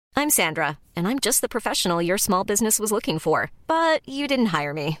I'm Sandra, and I'm just the professional your small business was looking for. But you didn't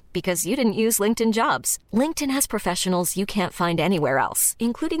hire me because you didn't use LinkedIn Jobs. LinkedIn has professionals you can't find anywhere else,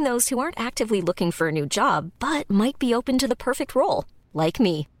 including those who aren't actively looking for a new job, but might be open to the perfect role, like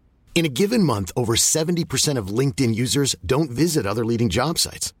me. In a given month, over 70% of LinkedIn users don't visit other leading job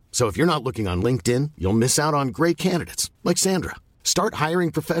sites. So if you're not looking on LinkedIn, you'll miss out on great candidates like Sandra. Start hiring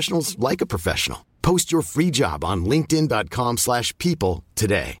professionals like a professional. Post your free job on linkedin.com/people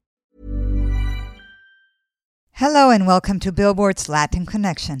today. Hello and welcome to Billboard's Latin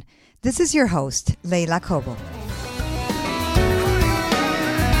Connection. This is your host, Leila Cobo.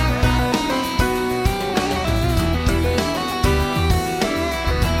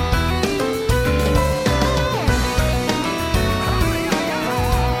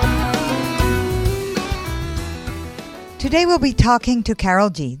 Today we'll be talking to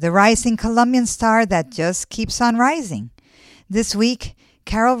Karol G, the rising Colombian star that just keeps on rising. This week,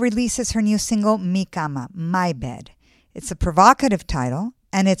 Karol releases her new single, Mi Cama, My Bed. It's a provocative title,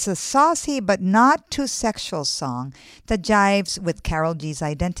 and it's a saucy but not too sexual song that jives with Karol G's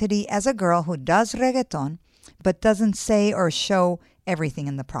identity as a girl who does reggaeton, but doesn't say or show everything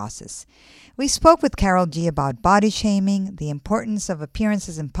in the process. We spoke with Karol G about body shaming, the importance of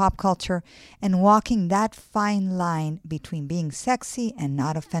appearances in pop culture, and walking that fine line between being sexy and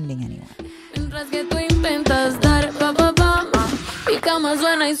not offending anyone.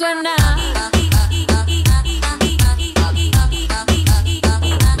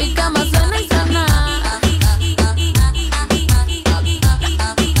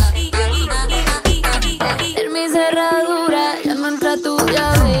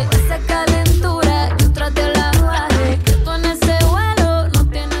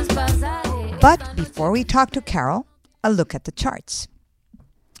 But before we talk to Karol, a look at the charts.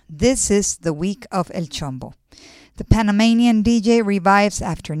 This is the week of El Chombo. The Panamanian DJ revives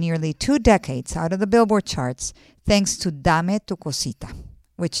after nearly 2 decades out of the Billboard charts thanks to Dame Tu Cosita,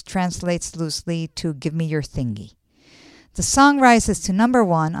 which translates loosely to Give Me Your Thingy. The song rises to number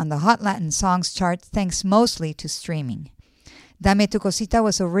 1 on the Hot Latin Songs chart thanks mostly to streaming. Dame Tu Cosita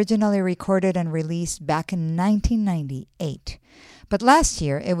was originally recorded and released back in 1998. But last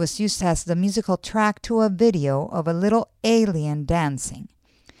year, it was used as the musical track to a video of a little alien dancing.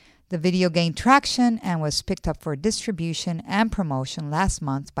 The video gained traction and was picked up for distribution and promotion last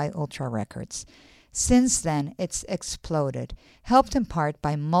month by Ultra Records. Since then, it's exploded, helped in part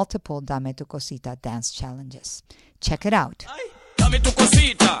by multiple Dame Tu Cosita dance challenges. Check it out. Ay, dame tu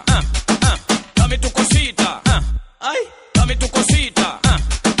cosita, dame tu cosita, ay, dame tu cosita,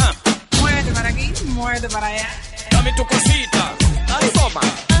 Muévete para aquí, muévete para allá. dame tu cosita, ay, toma.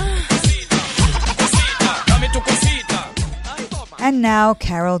 Cosita, dame tu cosita, ay, toma. And now,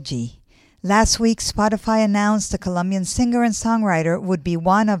 Karol G. Last week, Spotify announced the Colombian singer and songwriter would be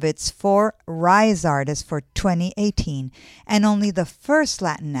one of its 4 Rise artists for 2018, and only the first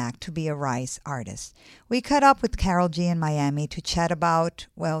Latin act to be a Rise artist. We caught up with Karol G in Miami to chat about,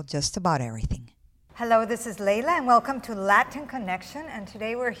 well, just about everything. Hello, this is Leila, and welcome to Latin Connection. And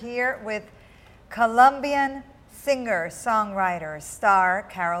today we're here with Colombian singer, songwriter, star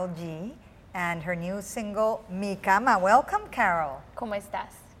Karol G, and her new single, Mi Cama. Welcome, Karol. ¿Cómo estás?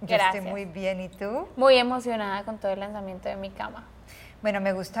 Yo Gracias. estoy muy bien, ¿y tú? Muy emocionada con todo el lanzamiento de Mi Cama. Bueno,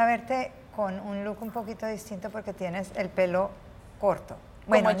 me gusta verte con un look un poquito distinto porque tienes el pelo corto.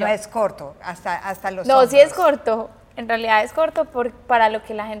 Bueno, yo. no es corto, hasta los No, hombros. sí es corto. En realidad es corto para lo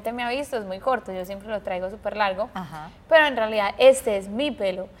que la gente me ha visto, es muy corto. Yo siempre lo traigo súper largo. Ajá. Pero en realidad este es mi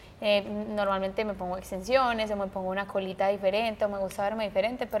pelo. Normalmente me pongo extensiones o me pongo una colita diferente o me gusta verme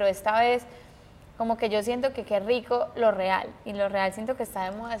diferente, pero esta vez como que yo siento que qué rico lo real. Y lo real siento que está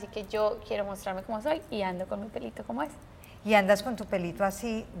de moda, así que yo quiero mostrarme como soy y ando con mi pelito como es. Y andas con tu pelito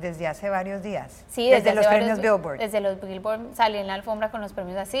así desde hace varios días. Sí, desde los hace premios varios- Billboard. Desde los Billboard salí en la alfombra con los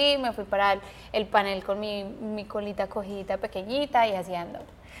premios así, me fui para el panel con mi colita cogidita pequeñita y así ando.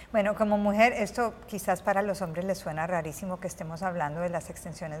 Bueno, como mujer, esto quizás para los hombres les suena rarísimo que estemos hablando de las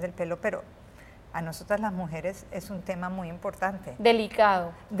extensiones del pelo, pero a nosotras las mujeres es un tema muy importante.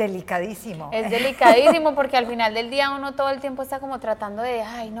 Delicado. Delicadísimo. Es delicadísimo porque al final del día uno todo el tiempo está como tratando de,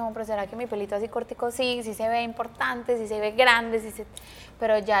 ay no, pero será que mi pelito así cortico sí se ve importante, sí se ve grande,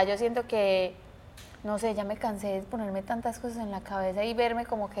 pero ya yo siento que no sé, ya me cansé de ponerme tantas cosas en la cabeza y verme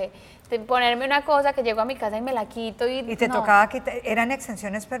como que, ponerme una cosa que llego a mi casa y me la quito y ¿Y te no. tocaba quitar? ¿Eran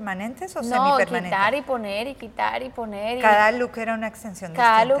extensiones permanentes o No, semipermanentes? quitar y poner y quitar y poner. Cada look era una extensión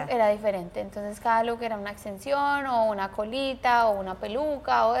Cada distinta. look era diferente, entonces cada look era una extensión o una colita o una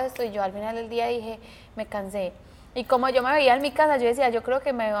peluca o esto, y yo al final del día dije, me cansé. Y como yo me veía en mi casa, yo decía, yo creo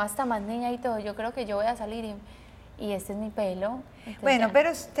que me veo hasta más niña y todo, yo creo que yo voy a salir y este es mi pelo. Entonces, Bueno, ya,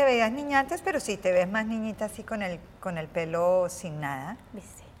 pero te veías niña antes, pero sí, te ves más niñita así con el pelo sin nada.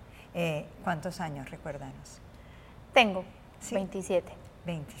 ¿viste? ¿Cuántos años, recuérdanos? Tengo Sí. 27,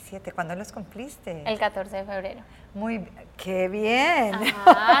 27, ¿cuándo los cumpliste? el 14 de febrero. ¡Qué bien!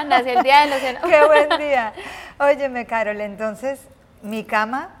 Ajá, nací el día de los enamorados. ¡Qué buen día! Óyeme, Carol, entonces, mi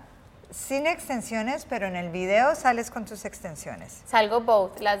cama sin extensiones, pero en el video sales con tus extensiones. Salgo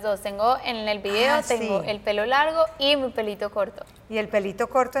both, las dos. Tengo en el video, tengo sí. el pelo largo y mi pelito corto. Y el pelito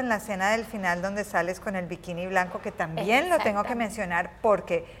corto en la escena del final donde sales con el bikini blanco, que también lo tengo que mencionar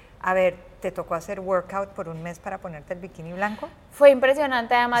porque, a ver, ¿te tocó hacer workout por un mes para ponerte el bikini blanco? Fue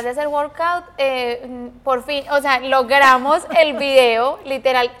impresionante, además de hacer workout, por fin, o sea, logramos el video,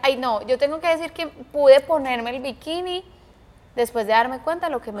 literal. Ay, no, yo tengo que decir que pude ponerme el bikini después de darme cuenta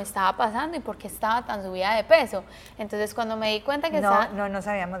de lo que me estaba pasando y por qué estaba tan subida de peso. Entonces, cuando me di cuenta que estaba... No nos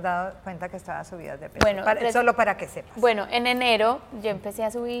habíamos dado cuenta que estaba subida de peso, Bueno, solo para que sepas. Bueno, en enero yo empecé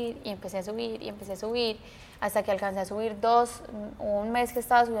a subir y empecé a subir y empecé a subir hasta que alcancé a subir un mes que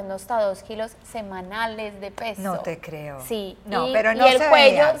estaba subiendo hasta 2 kilos semanales de peso. No te creo. Sí, no, y, pero no y el se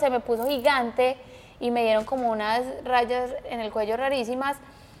cuello veía. se me puso gigante y me dieron como unas rayas en el cuello rarísimas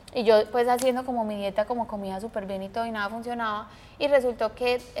y yo pues haciendo como mi dieta, como comía súper bien y todo y nada funcionaba y resultó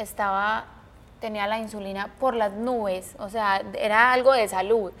que tenía la insulina por las nubes, o sea, era algo de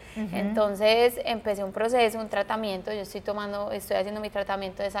salud. Entonces empecé un proceso, un tratamiento, yo estoy haciendo mi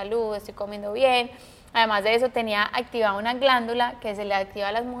tratamiento de salud, estoy comiendo bien. Además de eso tenía activada una glándula que se le activa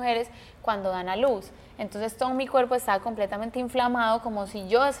a las mujeres cuando dan a luz. Entonces todo mi cuerpo estaba completamente inflamado como si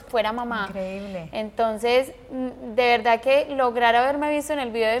yo fuera mamá. Increíble. Entonces, de verdad que lograr haberme visto en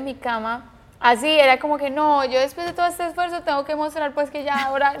el video de mi cama, así era como que no, yo después de todo este esfuerzo tengo que mostrar pues que ya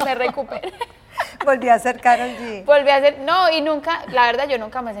ahora me recuperé. Volví a hacer Karol G. Volví a hacer, no, y nunca, la verdad yo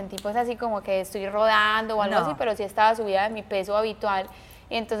nunca me sentí pues así como que estoy rodando o algo No. así, pero sí estaba subida de mi peso habitual.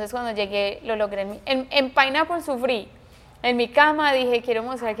 Y entonces cuando llegué, lo logré. En Pineapple sufrí. En mi cama dije, quiero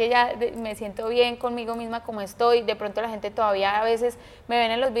mostrar que ya me siento bien conmigo misma como estoy. De pronto la gente todavía a veces me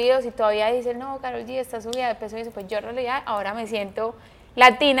ven en los videos y todavía dicen, no, Karol G, está subida de peso. Y eso, pues yo en realidad ahora me siento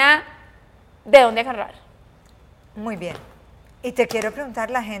latina de dónde agarrar. Muy bien. Y te quiero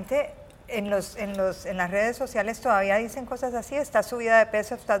preguntar, la gente en las redes sociales todavía dicen cosas así, ¿estás subida de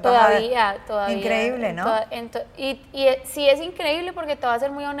peso, estás bajada? Todavía. Increíble, ¿no? Y sí es increíble porque te voy a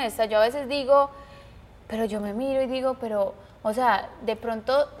ser muy honesta. Yo a veces digo, pero yo me miro y digo, pero, o sea, de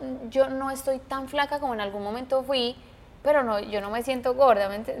pronto yo no estoy tan flaca como en algún momento fui, pero no, yo no me siento gorda,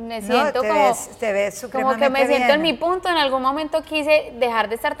 me siento te ves como que me supremamente siento en bien. mi punto. En algún momento quise dejar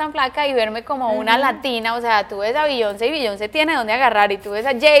de estar tan flaca y verme como una latina. O sea, tú ves a Beyoncé y Beyoncé tiene dónde agarrar, y tú ves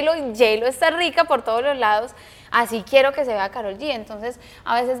a J-Lo y J-Lo está rica por todos los lados. Así quiero que se vea Karol G. Entonces,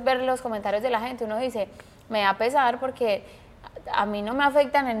 a veces ver los comentarios de la gente, uno dice, me da pesar porque a mí no me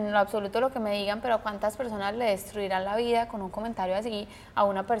afectan en lo absoluto lo que me digan, pero a cuántas personas le destruirán la vida con un comentario así a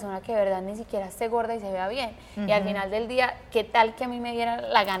una persona que de verdad ni siquiera esté gorda y se vea bien. Y al final del día, ¿qué tal que a mí me diera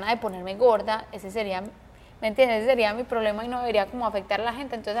la gana de ponerme gorda? Ese sería, ¿me entiendes? Ese sería mi problema y no debería como afectar a la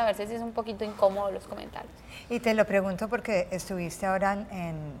gente. Entonces a veces es un poquito incómodo los comentarios. Y te lo pregunto porque estuviste ahora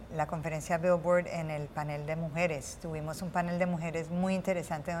en la conferencia Billboard en el panel de mujeres. Tuvimos un panel de mujeres muy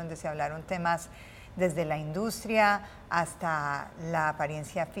interesante donde se hablaron temas desde la industria hasta la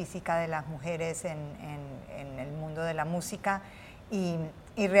apariencia física de las mujeres en el mundo de la música y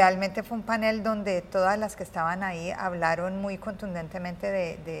realmente fue un panel donde todas las que estaban ahí hablaron muy contundentemente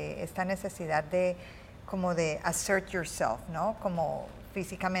de esta necesidad de como de assert yourself, ¿no? Como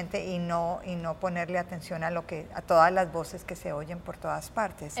físicamente y no ponerle atención a todas las voces que se oyen por todas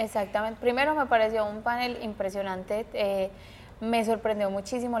partes. Exactamente. Primero me pareció un panel impresionante. Me sorprendió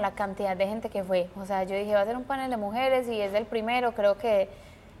muchísimo la cantidad de gente que fue. O sea, yo dije, va a ser un panel de mujeres y es el primero. Creo que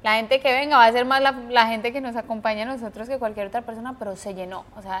la gente que venga va a ser más la gente que nos acompaña a nosotros que cualquier otra persona, pero se llenó.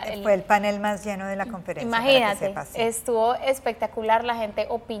 O sea, fue el panel más lleno de la conferencia. Imagínate, estuvo espectacular, la gente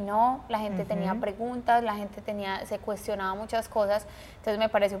opinó, la gente tenía preguntas, la gente se cuestionaba muchas cosas. Entonces me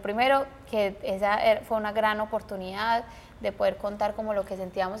pareció primero que esa fue una gran oportunidad de poder contar como lo que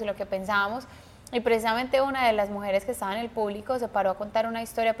sentíamos y lo que pensábamos. Y precisamente una de las mujeres que estaba en el público se paró a contar una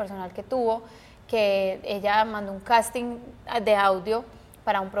historia personal que tuvo, que ella mandó un casting de audio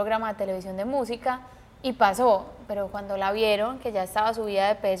para un programa de televisión de música y pasó, pero cuando la vieron que ya estaba subida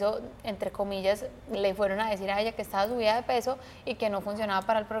de peso, entre comillas, le fueron a decir a ella que estaba subida de peso y que no funcionaba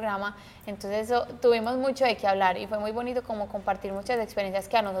para el programa. Entonces tuvimos mucho de qué hablar y fue muy bonito como compartir muchas experiencias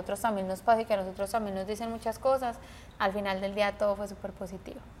que a nosotros también nos pasa y que a nosotros también nos dicen muchas cosas. Al final del día todo fue súper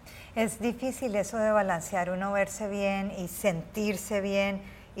positivo. Es difícil eso de balancear, uno verse bien y sentirse bien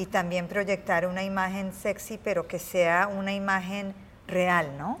y también proyectar una imagen sexy, pero que sea una imagen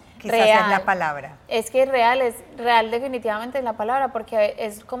real, ¿no? Quizás Real. es la palabra. Es que es real definitivamente es la palabra, porque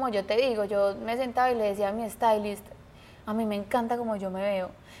es como yo te digo, yo me sentaba y le decía a mi stylist, a mí me encanta como yo me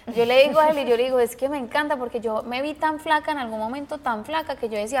veo. Yo le digo a él y yo le digo, es que me encanta porque yo me vi tan flaca en algún momento, tan flaca, que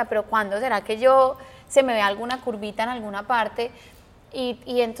yo decía, pero ¿cuándo será que se me ve alguna curvita en alguna parte?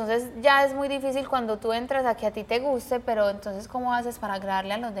 Y entonces ya es muy difícil cuando tú entras a que a ti te guste, pero entonces ¿cómo haces para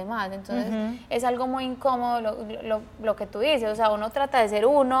agradarle a los demás? Entonces es algo muy incómodo lo que tú dices, o sea, uno trata de ser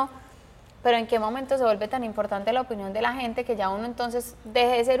uno, pero ¿en qué momento se vuelve tan importante la opinión de la gente que ya uno entonces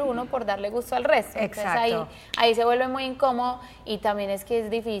deje de ser uno por darle gusto al resto? Exacto. Entonces ahí se vuelve muy incómodo y también es que es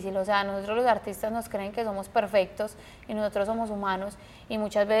difícil, o sea, nosotros los artistas nos creen que somos perfectos y nosotros somos humanos y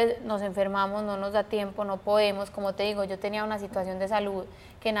muchas veces nos enfermamos, no nos da tiempo, no podemos, como te digo, yo tenía una situación de salud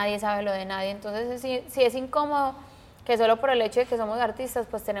que nadie sabe lo de nadie, entonces sí es incómodo que solo por el hecho de que somos artistas,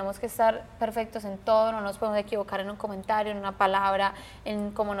 pues tenemos que estar perfectos en todo, no nos podemos equivocar en un comentario, en una palabra,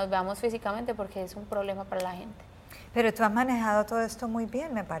 en cómo nos veamos físicamente, porque es un problema para la gente. Pero tú has manejado todo esto muy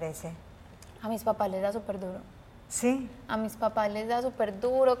bien, me parece. A mis papás les da súper duro. Sí. A mis papás les da súper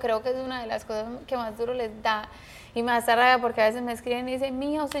duro, creo que es una de las cosas que más duro les da. Y me da rabia porque a veces me escriben y dicen,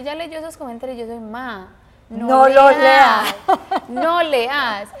 mija, usted ya leyó esos comentarios, y yo soy, ma, no lo leas. No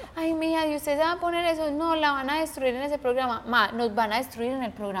leas. Ay, mija, y usted se va a poner eso, no, la van a destruir en ese programa. Ma, nos van a destruir en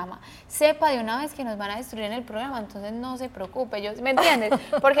el programa. Sepa de una vez que nos van a destruir en el programa, entonces no se preocupe, ¿me entiendes?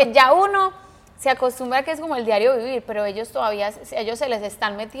 Porque ya uno se acostumbra a que es como el diario vivir, pero ellos se les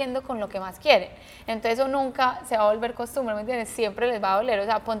están metiendo con lo que más quieren. Entonces eso nunca se va a volver costumbre, ¿me entiendes? Siempre les va a doler. O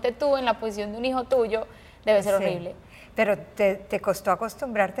sea, ponte tú en la posición de un hijo tuyo, debe ser horrible. Pero ¿te costó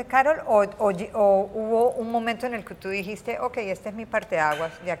acostumbrarte, Carol? ¿O hubo un momento en el que tú dijiste, ok, esta es mi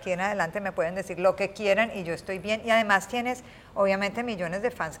parteaguas, de aquí en adelante me pueden decir lo que quieran y yo estoy bien? Y además tienes, obviamente, millones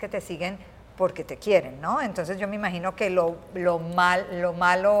de fans que te siguen porque te quieren, ¿no? Entonces yo me imagino que lo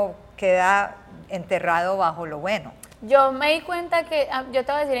malo queda enterrado bajo lo bueno. Yo me di cuenta que, yo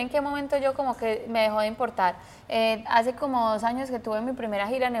te voy a decir en qué momento yo como que me dejó de importar. Hace como 2 años que tuve mi primera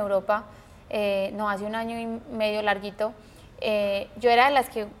gira en Europa, no, hace 1 año y medio larguito, yo era de las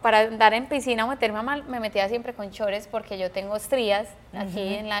que para andar en piscina o meterme mal, me metía siempre con chores porque yo tengo estrías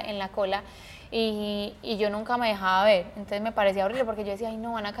aquí en la cola y yo nunca me dejaba ver, entonces me parecía horrible porque yo decía, ay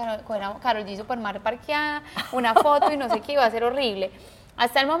no, van a coger a Karol G super mal parqueada, una foto y no sé qué, iba a ser horrible.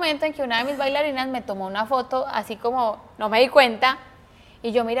 Hasta el momento en que una de mis bailarinas me tomó una foto así como, no me di cuenta,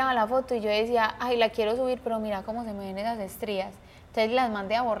 y yo miraba la foto y yo decía, ay, la quiero subir, pero mira cómo se me ven esas estrías. Entonces las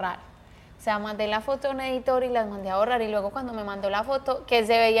mandé a borrar. O sea, mandé la foto a un editor y las mandé a borrar, y luego cuando me mandó la foto, que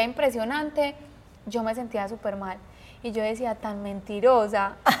se veía impresionante, yo me sentía súper mal. Y yo decía, tan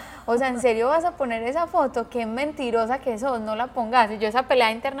mentirosa, o sea, ¿en serio vas a poner esa foto? Qué mentirosa que sos, no la pongas. Y yo esa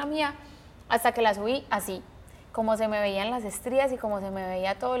pelea interna mía, hasta que la subí así, como se me veían las estrías y como se me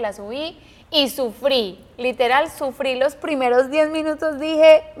veía todo, la subí y sufrí, literal sufrí los primeros 10 minutos,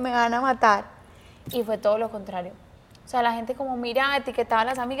 dije, me van a matar. Y fue todo lo contrario. O sea, la gente como, mira, etiquetaba a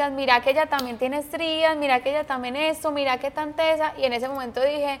las amigas, mira que ella también tiene estrías, mira que ella también esto, mira que tanteza. Y en ese momento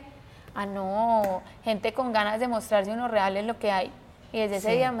dije, ah, no, gente con ganas de mostrarse uno real es lo que hay. Y desde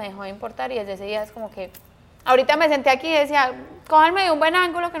ese día me dejó de importar y desde ese día es como que, ahorita me senté aquí y decía, cójanme de un buen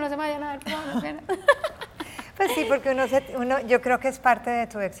ángulo que no se me vayan a ver. Pues sí, porque yo creo que es parte de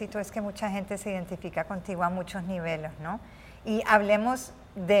tu éxito, es que mucha gente se identifica contigo a muchos niveles, ¿no? Y hablemos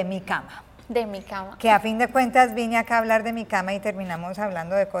de Mi Cama. De Mi Cama. Que a fin de cuentas vine acá a hablar de Mi Cama y terminamos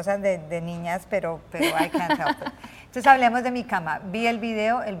hablando de cosas de niñas, pero I can't help it. Entonces hablemos de Mi Cama. Vi el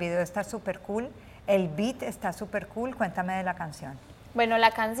video está súper cool, el beat está súper cool, cuéntame de la canción. Bueno,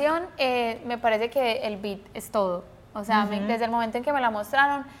 la canción, me parece que el beat es todo. O sea, desde el momento en que me la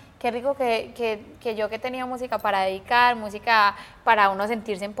mostraron, qué rico que yo que tenía música para dedicar, música para uno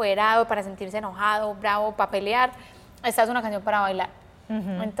sentirse empoderado, para sentirse enojado, bravo, para pelear, esta es una canción para bailar.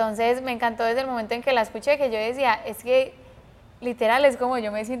 Entonces me encantó desde el momento en que la escuché, que yo decía, es que literal es como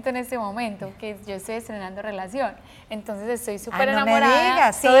yo me siento en este momento, que yo estoy estrenando relación, entonces estoy súper enamorada. No me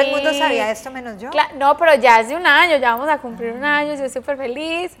digas, todo el mundo sabía esto menos yo. No, pero ya hace 1 año, ya vamos a cumplir 1 año, yo estoy súper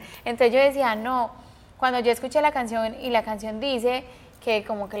feliz, entonces yo decía, no, cuando yo escuché la canción y la canción dice que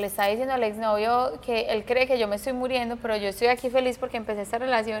como que le está diciendo al exnovio que él cree que yo me estoy muriendo, pero yo estoy aquí feliz porque empecé esta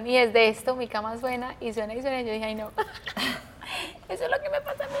relación y desde esto Mi Cama suena y suena y suena, y yo dije, ay no, eso es lo que me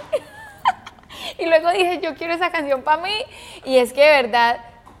pasa a mí. Y luego dije, yo quiero esa canción para mí, y es que de verdad,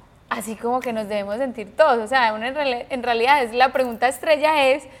 así como que nos debemos sentir todos, o sea, en realidad la pregunta estrella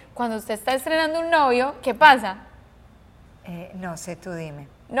es, cuando usted está estrenando un novio, ¿qué pasa? No sé, tú dime.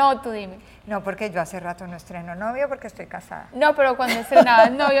 No, tú dime. No, porque yo hace rato no estreno novio porque estoy casada. No, pero cuando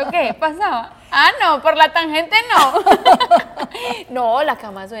estrenabas novio, ¿qué pasaba? Ah, no, por la tangente no. No, la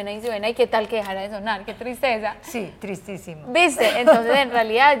cama suena y suena, y qué tal que dejara de sonar, qué tristeza. Sí, tristísimo. ¿Viste? Entonces, en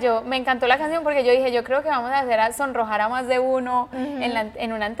realidad, me encantó la canción porque yo dije, yo creo que vamos a hacer sonrojar a más de uno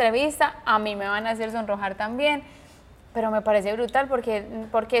en una entrevista. A mí me van a hacer sonrojar también. Pero me parece brutal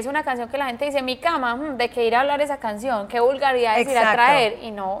porque es una canción que la gente dice, mi cama, ¿de qué ir a hablar esa canción? ¿Qué vulgaridad es ir a traer?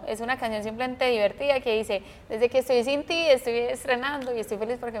 Y no, es una canción simplemente divertida que dice, desde que estoy sin ti, estoy estrenando y estoy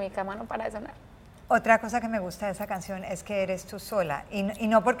feliz porque mi cama no para de sonar. Otra cosa que me gusta de esa canción es que eres tú sola. Y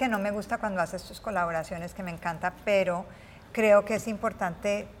no porque no me gusta cuando haces tus colaboraciones, que me encanta, pero creo que es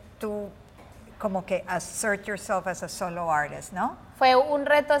importante tú como que assert yourself as a solo artist, ¿no? Fue un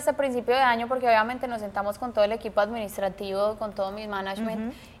reto este principio de año porque obviamente nos sentamos con todo el equipo administrativo, con todo mi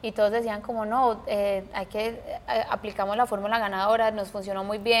management y todos decían como no, aplicamos la fórmula ganadora, nos funcionó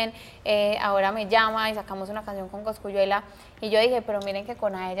muy bien, ahora me llama y sacamos una canción con Cosculluela y yo dije, pero miren que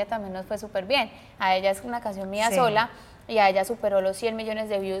con A ella también nos fue súper bien, a ella es una canción mía sola y a ella superó los 100 millones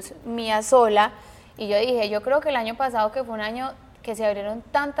de views mía sola y yo dije, yo creo que el año pasado que fue un año que se abrieron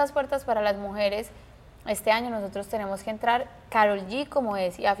tantas puertas para las mujeres, este año nosotros tenemos que entrar Karol G como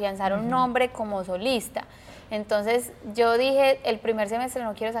es y afianzar un nombre como solista. Entonces yo dije, el primer semestre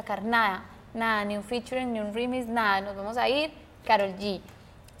no quiero sacar nada, ni un featuring, ni un remix, nada, nos vamos a ir Karol G.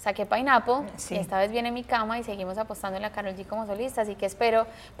 Saqué Pineapple, y esta vez viene Mi Cama y seguimos apostando en la Karol G como solista, así que espero.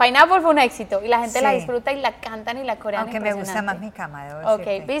 Pineapple fue un éxito y la gente la disfruta y la cantan y la corean. Aunque me gusta más Mi Cama, debo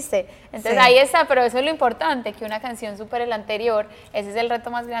decirte. Ok, ¿viste? Entonces ahí está, pero eso es lo importante, que una canción supere la anterior, ese es el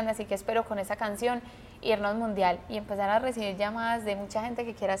reto más grande, así que espero con esa canción irnos mundial y empezar a recibir llamadas de mucha gente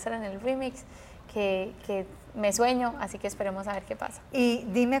que quiera estar en el remix, que me sueño, así que esperemos a ver qué pasa. Y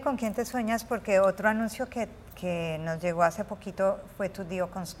dime con quién te sueñas, porque otro anuncio que nos llegó hace poquito fue tu deal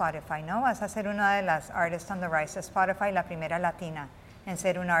con Spotify, ¿no? Vas a ser una de las Artists on the Rise de Spotify, la primera latina en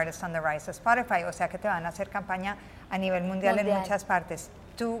ser una Artist on the Rise de Spotify, o sea que te van a hacer campaña a nivel mundial en muchas partes.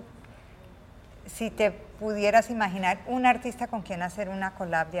 Tú, si te pudieras imaginar un artista con quien hacer una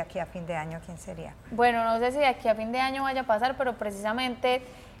collab de aquí a fin de año, ¿quién sería? Bueno, no sé si de aquí a fin de año vaya a pasar, pero precisamente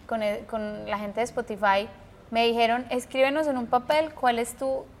con la gente de Spotify me dijeron, escríbenos en un papel cuál es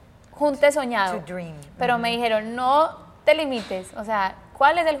tu junte soñado. To dream. Pero me dijeron, no te limites, o sea,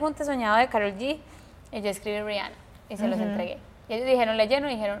 ¿cuál es el junte soñado de Karol G? Y yo escribí Rihanna y se los entregué. Y ellos dijeron, leyeron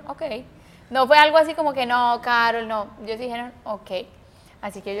y dijeron, ok. No fue algo así como que no, Karol, no. Ellos dijeron, ok.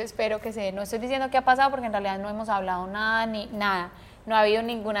 Así que yo espero que no estoy diciendo qué ha pasado porque en realidad no hemos hablado nada, ni nada. No ha habido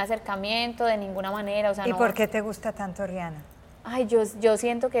ningún acercamiento de ninguna manera. O sea, ¿Y no. por qué te gusta tanto Rihanna? Ay, yo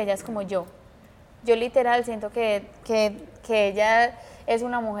siento que ella es como yo. Yo literal siento que ella es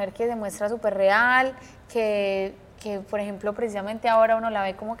una mujer que se muestra súper real, que por ejemplo precisamente ahora uno la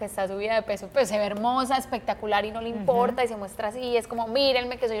ve como que está subida de peso, pero se ve hermosa, espectacular y no le importa y se muestra así, es como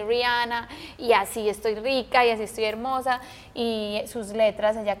mírenme que soy Rihanna y así estoy rica y así estoy hermosa y sus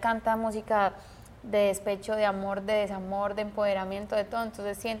letras, ella canta música de despecho, de amor, de desamor, de empoderamiento, de todo,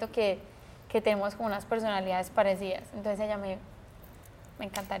 entonces siento que tenemos como unas personalidades parecidas, entonces ella me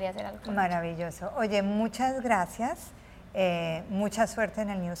encantaría hacer algo con ella. Maravilloso. Oye, muchas gracias, mucha suerte en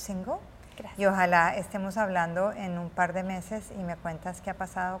el new single. Gracias. Y ojalá estemos hablando en un par de meses y me cuentas qué ha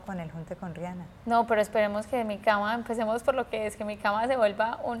pasado con el junte con Rihanna. No, pero esperemos que Mi Cama, empecemos por lo que es, que Mi Cama se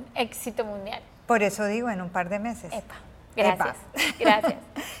vuelva un éxito mundial. Por eso digo, en un par de meses. Epa, gracias. Gracias.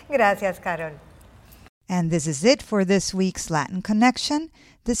 Gracias, Carol. And this is it for this week's Latin Connection.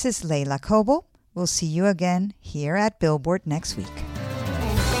 This is Leila Cobo. We'll see you again here at Billboard next week.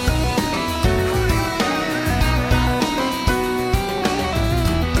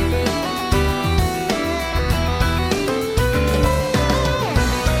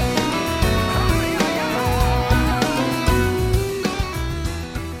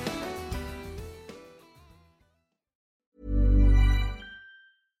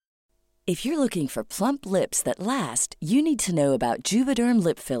 If you're looking for plump lips that last, you need to know about Juvederm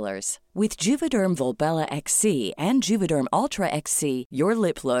lip fillers. With Juvederm Volbella XC and Juvederm Ultra XC, your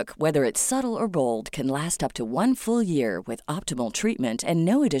lip look, whether it's subtle or bold, can last up to 1 full year with optimal treatment and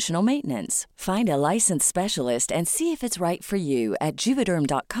no additional maintenance. Find a licensed specialist and see if it's right for you at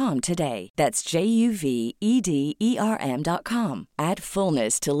Juvederm.com today. That's JUVEDERM.com. Add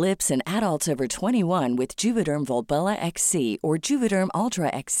fullness to lips in adults over 21 with Juvederm Volbella XC or Juvederm Ultra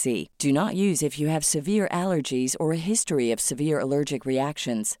XC. Do not use if you have severe allergies or a history of severe allergic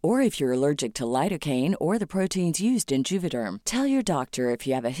reactions, or if you're allergic to lidocaine or the proteins used in Juvederm. Tell your doctor if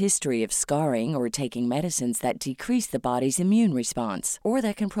you have a history of scarring or taking medicines that decrease the body's immune response or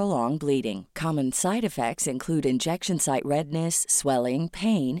that can prolong bleeding. Common side effects include injection site redness, swelling,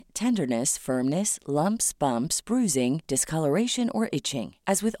 pain, tenderness, firmness, lumps, bumps, bruising, discoloration, or itching.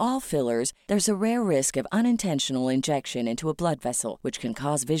 As with all fillers, there's a rare risk of unintentional injection into a blood vessel, which can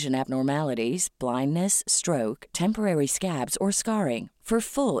cause vision abnormalities, blindness, stroke, temporary scabs, or scarring. For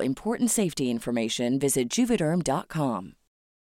full, important safety information, visit Juvederm.com.